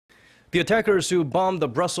The attackers who bombed the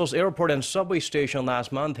Brussels airport and subway station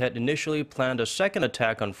last month had initially planned a second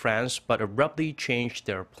attack on France, but abruptly changed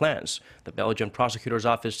their plans. The Belgian prosecutor's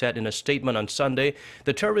office said in a statement on Sunday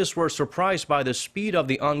the terrorists were surprised by the speed of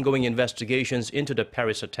the ongoing investigations into the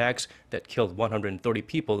Paris attacks that killed 130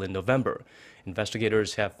 people in November.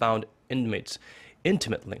 Investigators have found intimate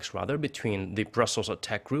links between the Brussels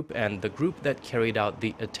attack group and the group that carried out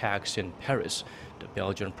the attacks in Paris. The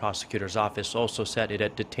Belgian prosecutor's office also said it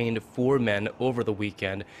had detained 4 men over the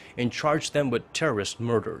weekend and charged them with terrorist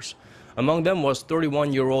murders. Among them was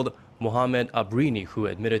 31-year-old Mohamed Abrini, who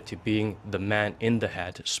admitted to being the man in the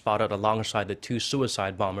hat spotted alongside the 2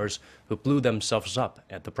 suicide bombers who blew themselves up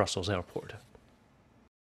at the Brussels airport.